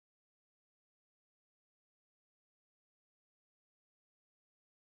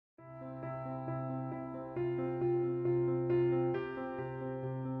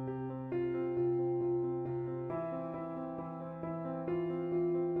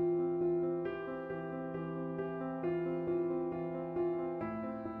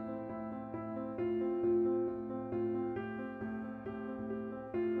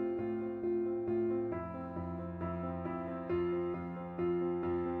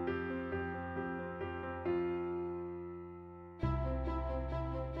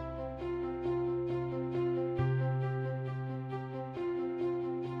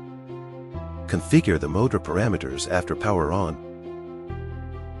Configure the motor parameters after power on.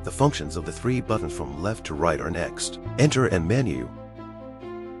 The functions of the 3 buttons from left to right are next. Enter and menu.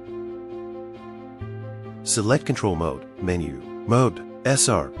 Select control mode, menu, mode,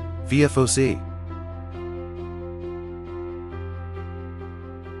 SR, VFOC.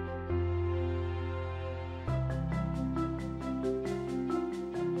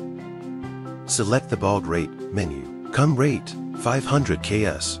 Select the baud rate, menu, COM rate, 500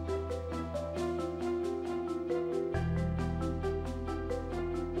 ks.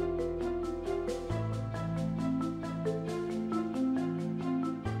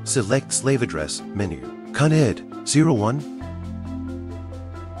 Select slave address, menu, CONID, 01.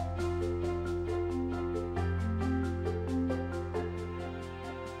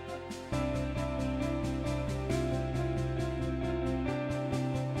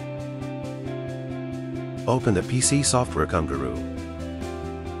 Open the PC Software Kangaroo.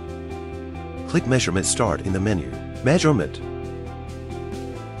 Click Measurement Start in the menu. Measurement.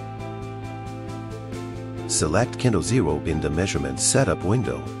 Select Kindle 0 in the Measurement Setup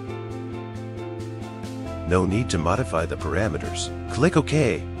window. No need to modify the parameters. Click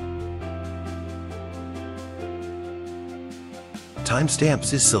OK.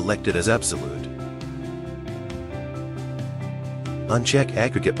 Timestamps is selected as absolute. Uncheck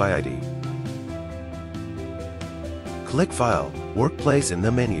Aggregate by ID. Click File, Workplace in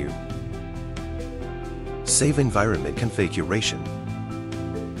the menu. Save Environment Configuration.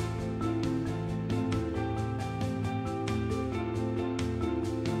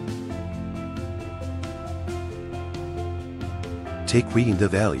 Take reading the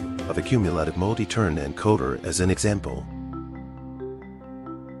value of a cumulative multi-turn encoder as an example.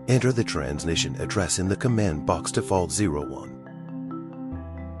 Enter the transmission address in the command box default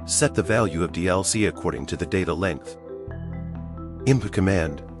 01. Set the value of DLC according to the data length. Input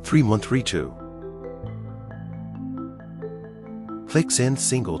command 3132. Click Send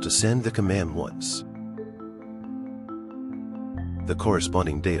Single to send the command once. The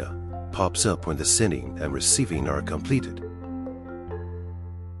corresponding data pops up when the sending and receiving are completed.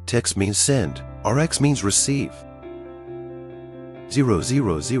 Text means send, RX means receive. 00000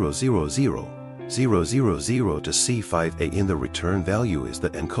 to C5A in the return value is the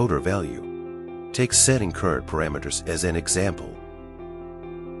encoder value. Take setting current parameters as an example.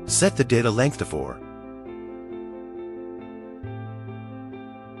 Set the data length to 4.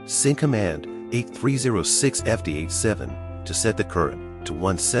 Sync command 8306FD87 to set the current to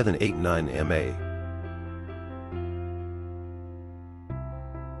 1789 mA.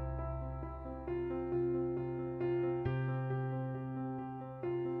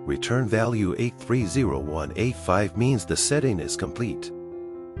 Return value 830185 means the setting is complete.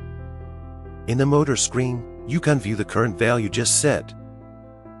 In the motor screen, you can view the current value just set.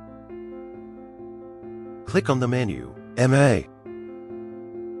 Click on the menu, MA.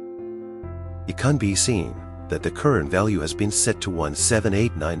 It can be seen that the current value has been set to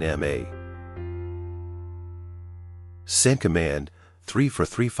 1789 mA. Send command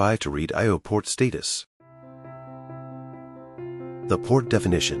 3435 to read I/O port status. The port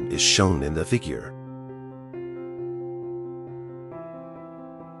definition is shown in the figure.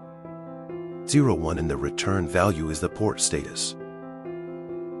 01 in the return value is the port status.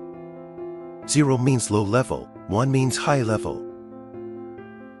 0 means low level, 1 means high level.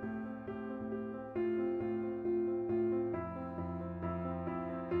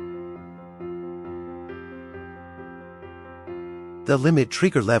 The limit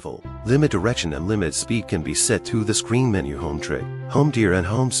trigger level, limit direction and limit speed can be set through the screen menu home trig, home tier and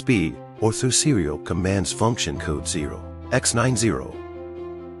home speed, or through serial commands function code 0x90.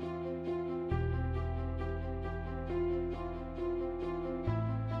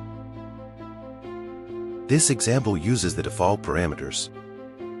 This example uses the default parameters.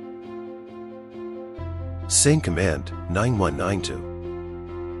 Sync command 9192.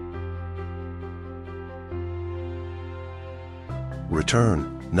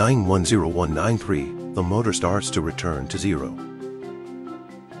 Return 910193. The motor starts to return to 0.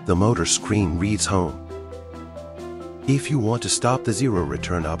 The motor screen reads home. If you want to stop the 0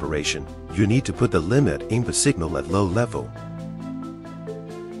 return operation, you need to put the limit input signal at low level.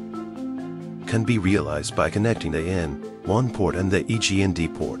 Can be realized by connecting the N1 port and the EGND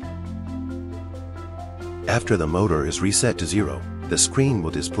port. After the motor is reset to 0, the screen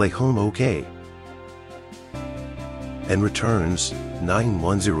will display home OK and returns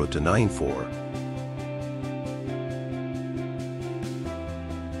 910 to 94.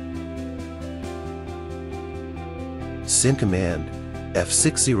 Send command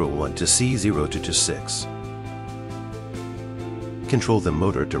F601 to C02 to 6. Control the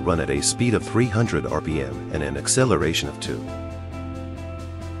motor to run at a speed of 300 RPM and an acceleration of 2.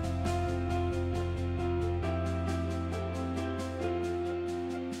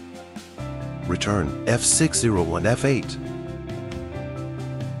 Return F601 F8.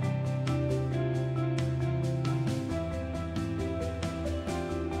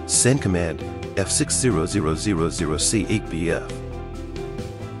 Send command F60000C8BF.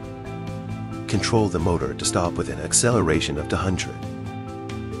 Control the motor to stop with an acceleration of 100.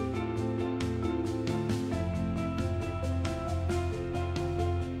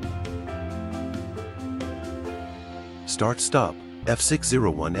 Start-stop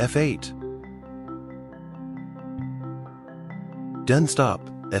F601 F8. Done stop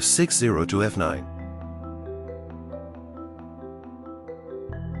F60 to F9.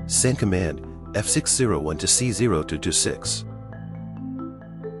 Send command F601 to C0 to 26.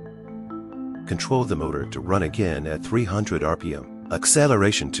 Control the motor to run again at 300 RPM,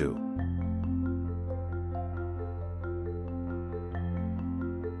 acceleration 2.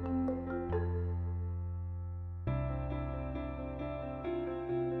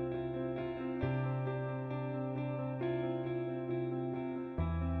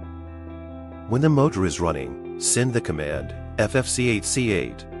 When the motor is running, send the command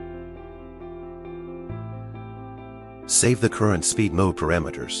FFC8C8. Save the current speed mode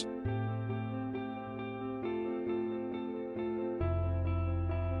parameters.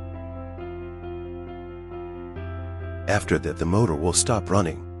 After that, the motor will stop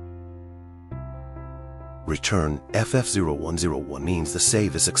running. Return FF0101 means the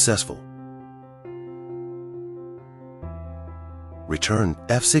save is successful. Return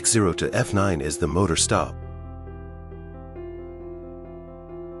F60 to F9 is the motor stop.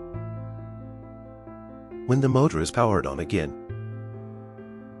 When the motor is powered on again,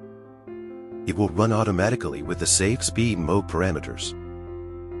 it will run automatically with the saved speed mode parameters.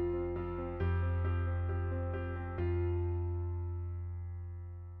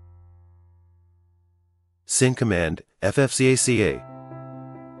 Send command FFCACA.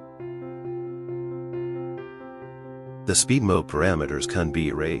 The speed mode parameters can be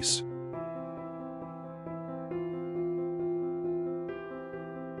erased.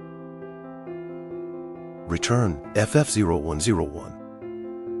 Return FF0101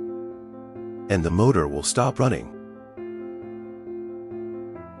 and the motor will stop running.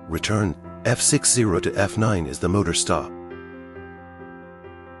 Return F60 to F9 is the motor stop.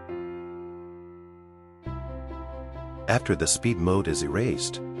 After the speed mode is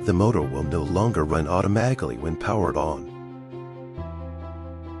erased, the motor will no longer run automatically when powered on.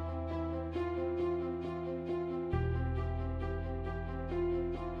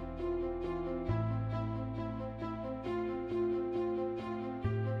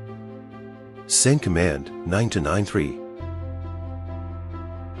 Send command 9293.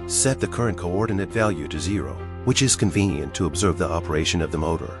 Set the current coordinate value to 0, which is convenient to observe the operation of the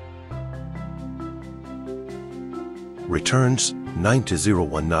motor. Returns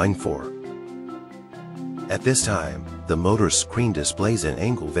 920194. At this time, the motor's screen displays an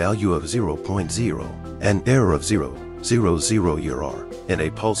angle value of 0.0, an error of 000 EUR, and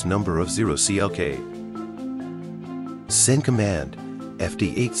a pulse number of 0 CLK. Send command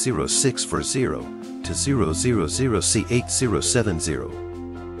FD80640 to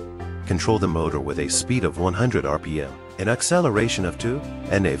 000C8070. Control the motor with a speed of 100 RPM, an acceleration of 2,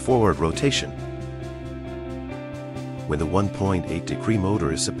 and a forward rotation. When the 1.8 degree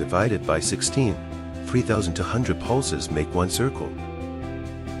motor is subdivided by 16, 3,200 pulses make one circle.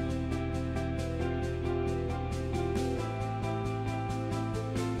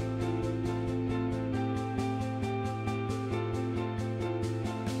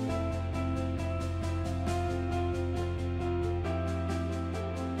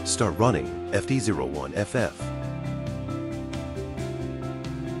 Start running FD01FF.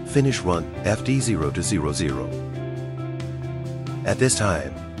 Finish run FD0 to 00. At this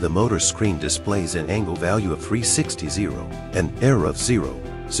time, the motor screen displays an angle value of 360, an error of 000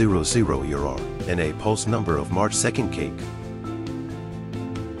 EUR, and a pulse number of March 2nd cake.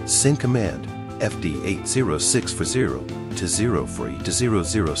 Send command FD80640 to 03 to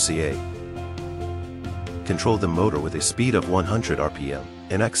 00CA. Control the motor with a speed of 100 RPM,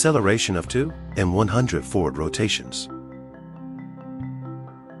 an acceleration of 2, and 100 forward rotations.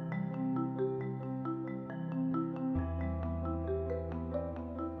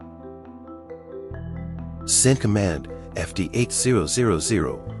 Send command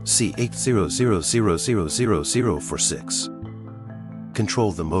FD8000C80000046.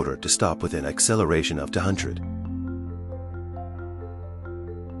 Control the motor to stop with an acceleration of 200.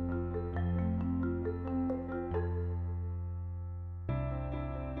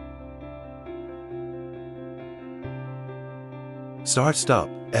 Start stop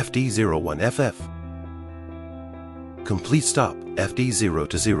FD01FF. Complete stop FD0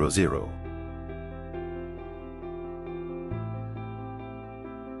 to 00.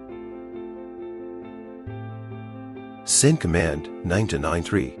 Send command 9 to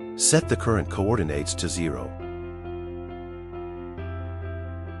 93. Set the current coordinates to 0.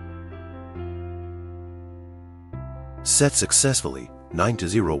 Set successfully 9 to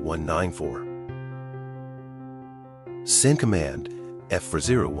 0194. Send command F for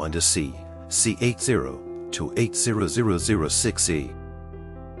 01 to C, C80 to 80006E.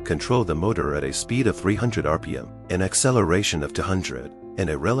 Control the motor at a speed of 300 RPM, an acceleration of 200, and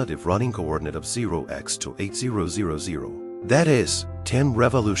a relative running coordinate of 0x to 8000. That is 10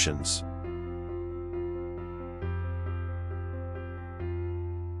 revolutions.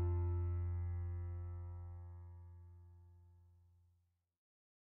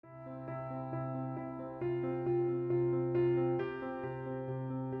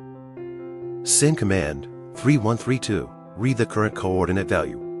 Send command 3132. Read the current coordinate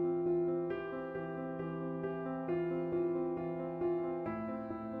value.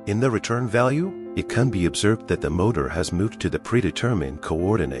 In the return value, it can be observed that the motor has moved to the predetermined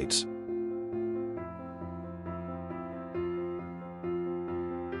coordinates.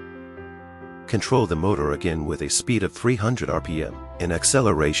 Control the motor again with a speed of 300 RPM, an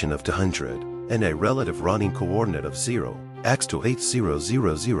acceleration of 200, and a relative running coordinate of 0x to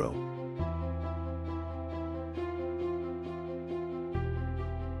 8000.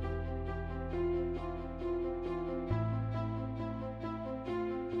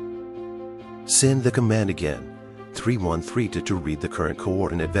 Send the command again, 3132, to read the current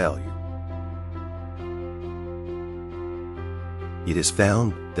coordinate value. It is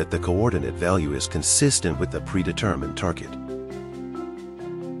found that the coordinate value is consistent with the predetermined target.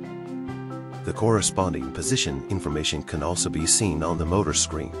 The corresponding position information can also be seen on the motor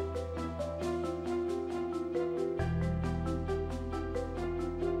screen.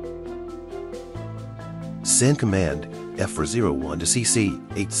 Send command F for 01 to CC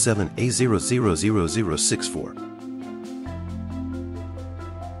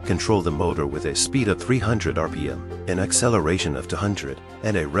 87A000064. Control the motor with a speed of 300 RPM, an acceleration of 200,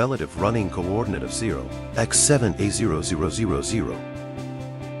 and a relative running coordinate of 0x7A0000.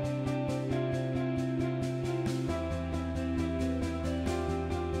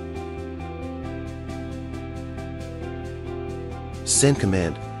 Send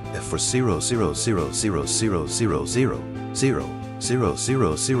command F for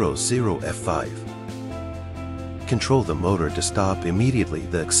 00000000000F5. Control the motor to stop immediately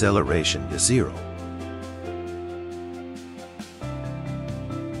the acceleration is 0.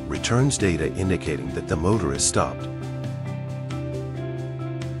 Returns data indicating that the motor is stopped.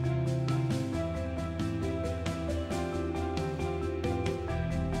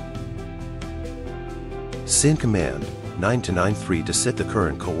 Send command 9 to 93 to set the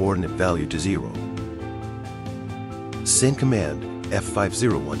current coordinate value to 0. Send command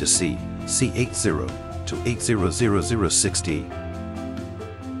F501 to C, C80 to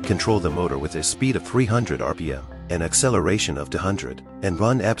 80006D. Control the motor with a speed of 300 RPM, an acceleration of 200, and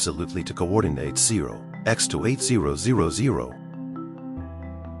run absolutely to coordinate 0x to 8000.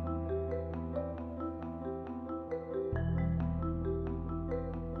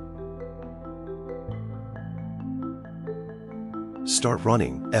 Start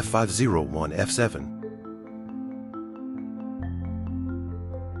running F501 F7.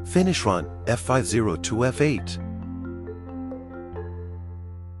 Finish run F502 F8.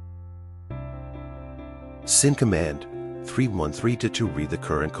 Send command 3132 to read the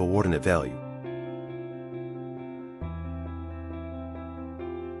current coordinate value.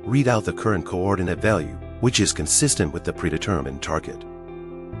 Read out the current coordinate value, which is consistent with the predetermined target.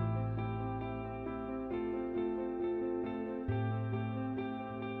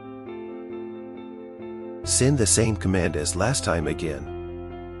 Send the same command as last time again.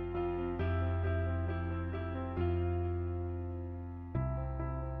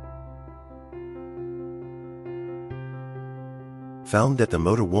 Found that the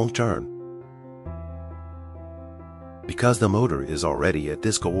motor won't turn. Because the motor is already at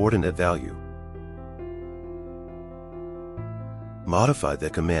this coordinate value. Modify the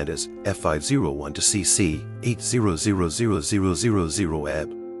command as F501 to CC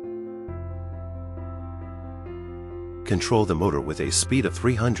 800000AB. Control the motor with a speed of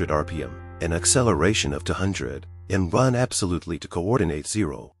 300 RPM, an acceleration of 200, and run absolutely to coordinate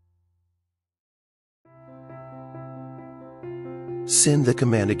 0. Send the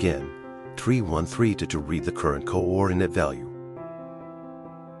command again, 3132, to read the current coordinate value.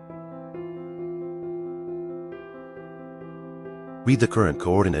 Read the current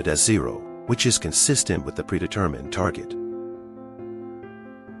coordinate as 0, which is consistent with the predetermined target.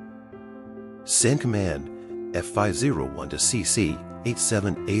 Send command F501 to CC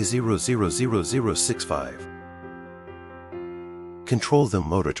 87A000065. Control the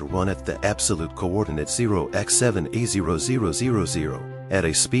motor to run at the absolute coordinate 0x7A0000 at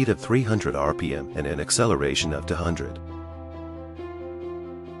a speed of 300 RPM and an acceleration up to 100.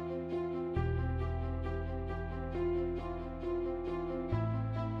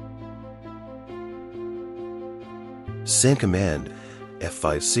 Send command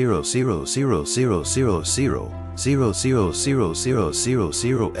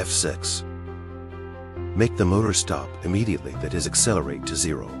F5000000000000F6. Make the motor stop immediately, that is, accelerate to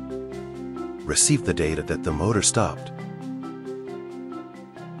 0. Receive the data that the motor stopped.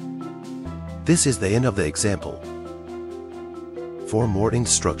 This is the end of the example. For more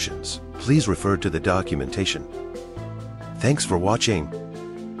instructions, please refer to the documentation. Thanks for watching.